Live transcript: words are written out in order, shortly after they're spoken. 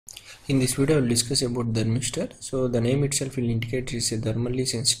In this video, I will discuss about thermistor. So the name itself will indicate it is a thermally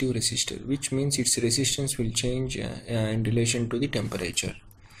sensitive resistor, which means its resistance will change in relation to the temperature.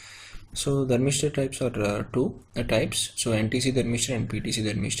 So thermistor types are two types, so NTC thermistor and PTC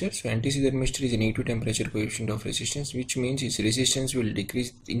thermistor. So NTC thermistor is a negative temperature coefficient of resistance, which means its resistance will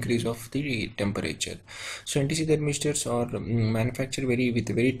increase of the temperature. So NTC thermistors are manufactured with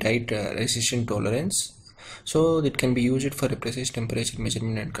very tight resistance tolerance. So it can be used for a precise temperature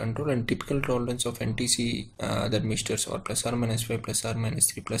measurement and control, and typical tolerance of NTC thermistors are plus or minus 5, plus or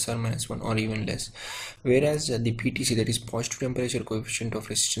minus 3, plus or minus 1, or even less. Whereas the PTC, that is positive temperature coefficient of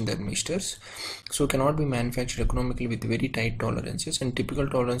resistant thermistors, so cannot be manufactured economically with very tight tolerances, and typical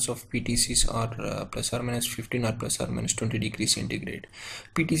tolerance of PTCs are plus or minus 15 or plus or minus 20 degrees centigrade.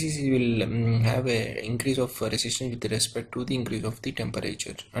 PTCs will have a increase of resistance with respect to the increase of the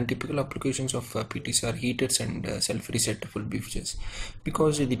temperature, and typical applications of PTC are heaters and self-resettable fuses,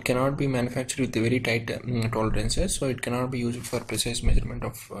 because it cannot be manufactured with very tight tolerances, so it cannot be used for precise measurement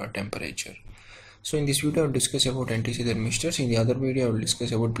of temperature. So in this video I will discuss about NTC thermistors. In the other video I will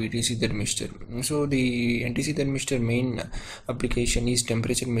discuss about PTC thermistor. So the NTC thermistor main application is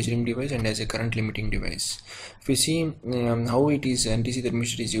temperature measuring device and as a current limiting device. If you see how it is, NTC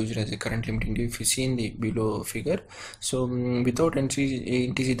thermistor is used as a current limiting device, if you see in the below figure. So without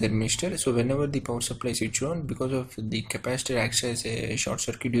NTC thermistor, so whenever the power supply is switched on, because of the capacitor acts as a short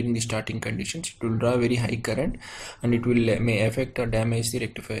circuit during the starting conditions, it will draw very high current and it will may affect or damage the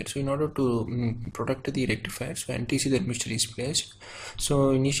rectifier. So in order to protect the rectifier, so NTC thermistor is placed.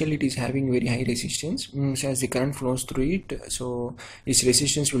 So initially it is having very high resistance, so as the current flows through it, so its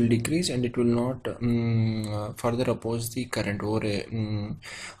resistance will decrease and it will not further oppose the current over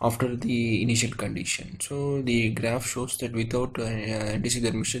after the initial condition. So the graph shows that without NTC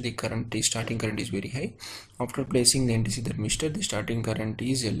thermistor, the starting current is very high. After placing the NTC thermistor, the starting current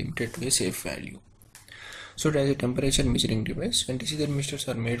is limited to a safe value. So as a temperature measuring device, NTC thermistors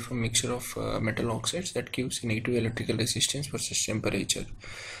are made from mixture of metal oxides that gives negative electrical resistance versus temperature.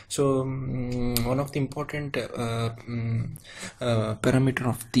 So one of the important parameter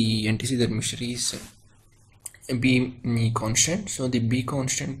of the NTC thermistor is B constant. So the B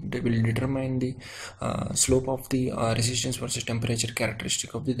constant will determine the slope of the resistance versus temperature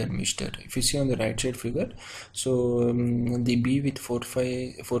characteristic of the thermistor. If you see on the right side figure, so the B with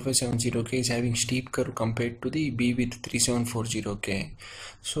 4570K is having steep curve compared to the B with 3740K.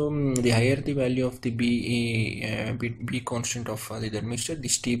 So the higher the value of the B constant of the thermistor, the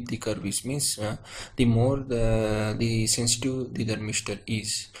steep the curve is, means the more the sensitive the thermistor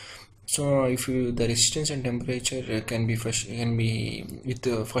is. So if the resistance and temperature can be with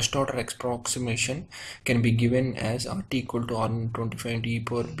the first order approximation can be given as RT equal to R25 d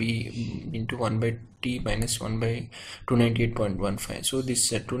per B into 1 by T minus 1 by 298.15. So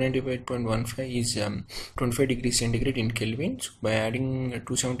this 298.15 is 25 degrees centigrade in Kelvin. So by adding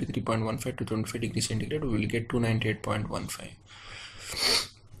 273.15 to 25 degrees centigrade, we will get 298.15.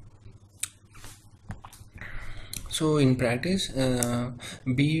 So in practice,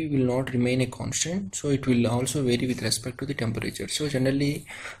 B will not remain a constant, so it will also vary with respect to the temperature. So generally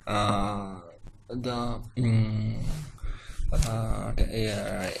the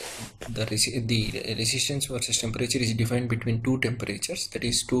resistance versus temperature is defined between two temperatures, that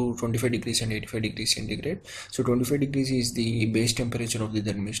is 25 degrees and 85 degrees centigrade. So 25 degrees is the base temperature of the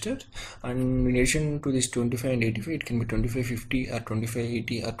thermistor, and in addition to this 25 and 85, it can be 2550 or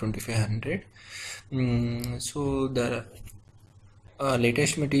 2580 or 2500. So the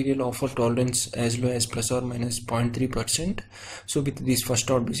latest material offer tolerance as low as plus or minus 0.3%. So with this first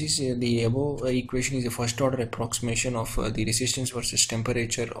order basis, the above equation is a first order approximation of the resistance versus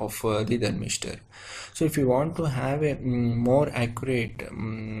temperature of the thermistor. So if you want to have a more accurate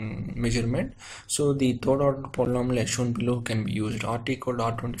measurement, so the third order polynomial as shown below can be used. RT equal to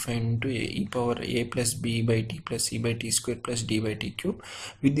R25 into e power a plus b by t plus c by t square plus d by t cube.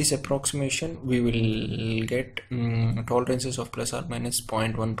 With this approximation, we will get tolerances of plus or minus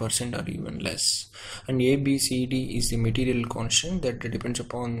 0.1% or even less, and A, B, C, D is the material constant that depends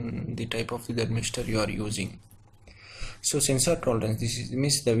upon the type of the thermistor you are using. So sensor tolerance, this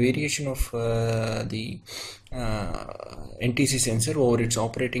means the variation of the NTC sensor over its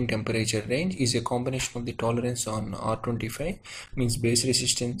operating temperature range is a combination of the tolerance on R25, means base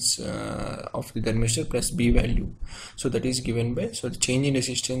resistance of the thermistor, plus B value. So that is given by, so the change in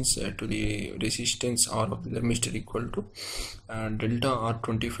resistance to the resistance R of the thermistor equal to delta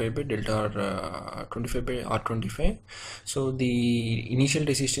R25 by delta R25 by R25. So the initial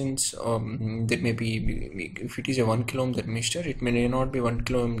resistance that may be, if it is a 1 kilo ohm thermistor, it may not be 1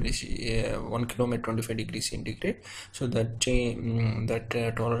 kilo ohm at 25 degrees centigrade. So that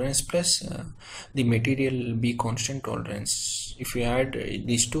tolerance plus the material B constant tolerance, if we add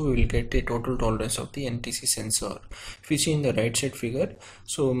these two, we will get a total tolerance of the NTC sensor. If you see in the right side figure,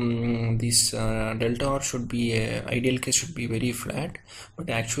 so this delta R should be ideal case should be very flat, but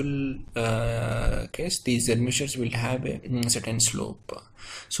actual case these thermistors will have a certain slope.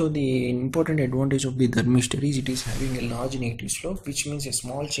 So the important advantage of the thermistor is it is having a large negative slope, which means a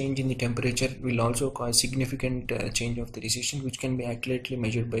small change in the temperature will also cause significant change of the resistance, which can be accurately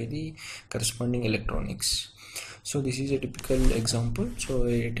measured by the corresponding electronics. So this is a typical example. So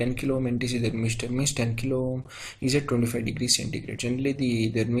a 10 kilo ohm NTC thermistor means 10 kilo ohm is at 25 degrees centigrade. Generally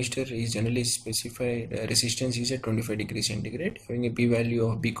the thermistor is generally specified resistance is at 25 degrees centigrade, having a P value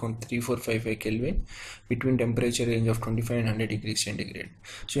of B count 3455 Kelvin between temperature range of 25 and 100 degrees centigrade.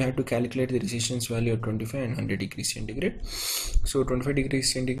 So you have to calculate the resistance value of 25 and 100 degrees centigrade. So 25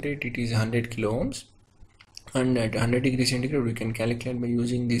 degrees centigrade it is 100 kilo ohms. And at 100 degrees centigrade we can calculate by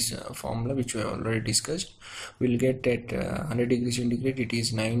using this formula which we have already discussed. We'll get at 100 degrees centigrade it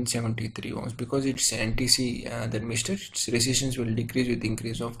is 973 ohms. Because it's NTC thermistor, its resistance will decrease with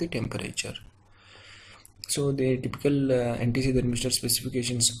increase of the temperature. So the typical NTC thermistor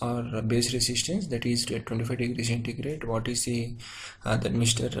specifications are base resistance, that is at 25 degrees centigrade. What is the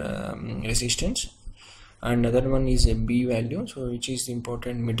thermistor resistance? And another one is a B value, so which is the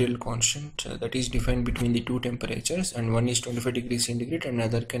important middle constant that is defined between the two temperatures, and one is 25 degrees centigrade and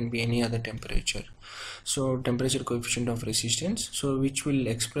another can be any other temperature. So temperature coefficient of resistance, so which will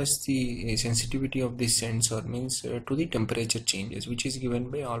express the sensitivity of this sensor, means to the temperature changes, which is given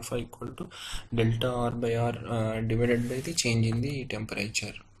by alpha equal to delta R by R divided by the change in the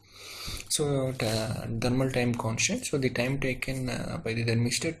temperature. So thermal time constant, so the time taken by the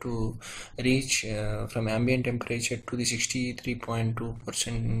thermistor to reach from ambient temperature to the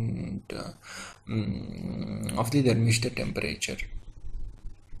 63.2% of the thermistor temperature.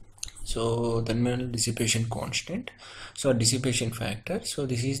 So thermal dissipation constant, so dissipation factor, so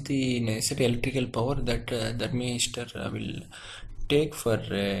this is the necessary electrical power that thermistor will take for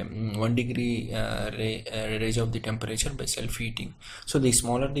 1 degree raise of the temperature by self-heating. So the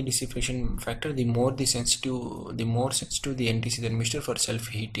smaller the dissipation factor, the more sensitive the NTC thermistor for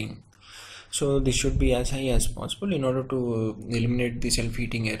self-heating. So this should be as high as possible in order to eliminate the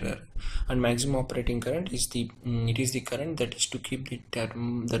self-heating error. And maximum operating current is the current that is to keep the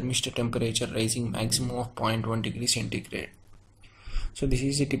thermistor temperature rising maximum of 0.1 degree centigrade. So this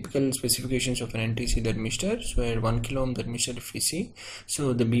is the typical specifications of an NTC thermistor. So at 1 kilo ohm thermistor, if we see,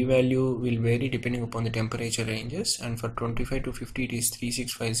 so the B value will vary depending upon the temperature ranges, and for 25 to 50 it is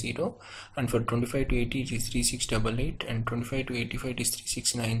 3650, and for 25 to 80 it is 3688, and 25 to 85 it is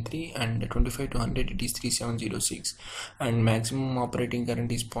 3693, and 25 to 100 it is 3706, and maximum operating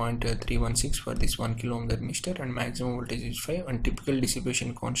current is 0.316 for this 1 kilo ohm thermistor, and maximum voltage is 5, and typical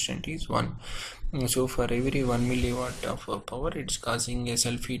dissipation constant is 1. So for every 1 milliwatt of power it's causing a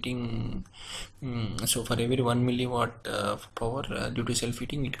self-heating. So for every 1 milliwatt of power due to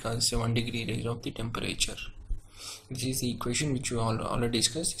self-heating, it causes a 1 degree raise of the temperature. This is the equation which we already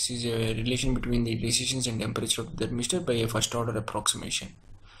discussed. This is a relation between the resistance and temperature of the thermistor by a first order approximation.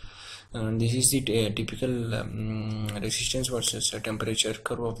 This is the typical resistance versus temperature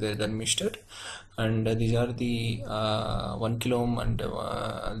curve of the thermistor, and these are the 1 kilo ohm and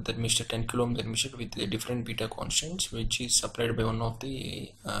thermistor, 10 kilo ohm thermistor with different beta constants, which is supplied by one of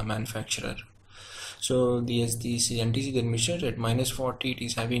the manufacturer. So this NTC thermistor at -40 it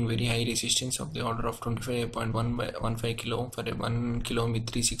is having very high resistance of the order of 25.15 kilo ohm for a 1 kilo ohm with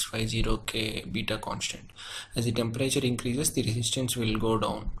 3650 K beta constant. As the temperature increases, the resistance will go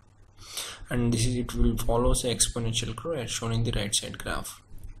down, and it will follow the exponential curve as shown in the right side graph.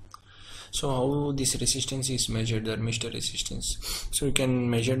 So how this resistance is measured, thermistor resistance? So you can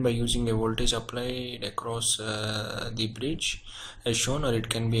measure by using a voltage applied across the bridge as shown, or it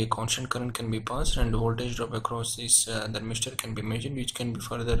can be a constant current can be passed, and voltage drop across this thermistor can be measured, which can be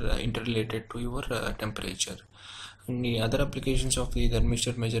further interrelated to your temperature. And the other applications of the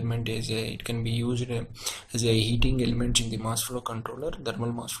thermistor measurement is it can be used as a heating element in the mass flow controller,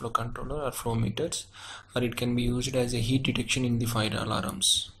 thermal mass flow controller, or flow meters, or it can be used as a heat detection in the fire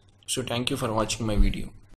alarms. So thank you for watching my video.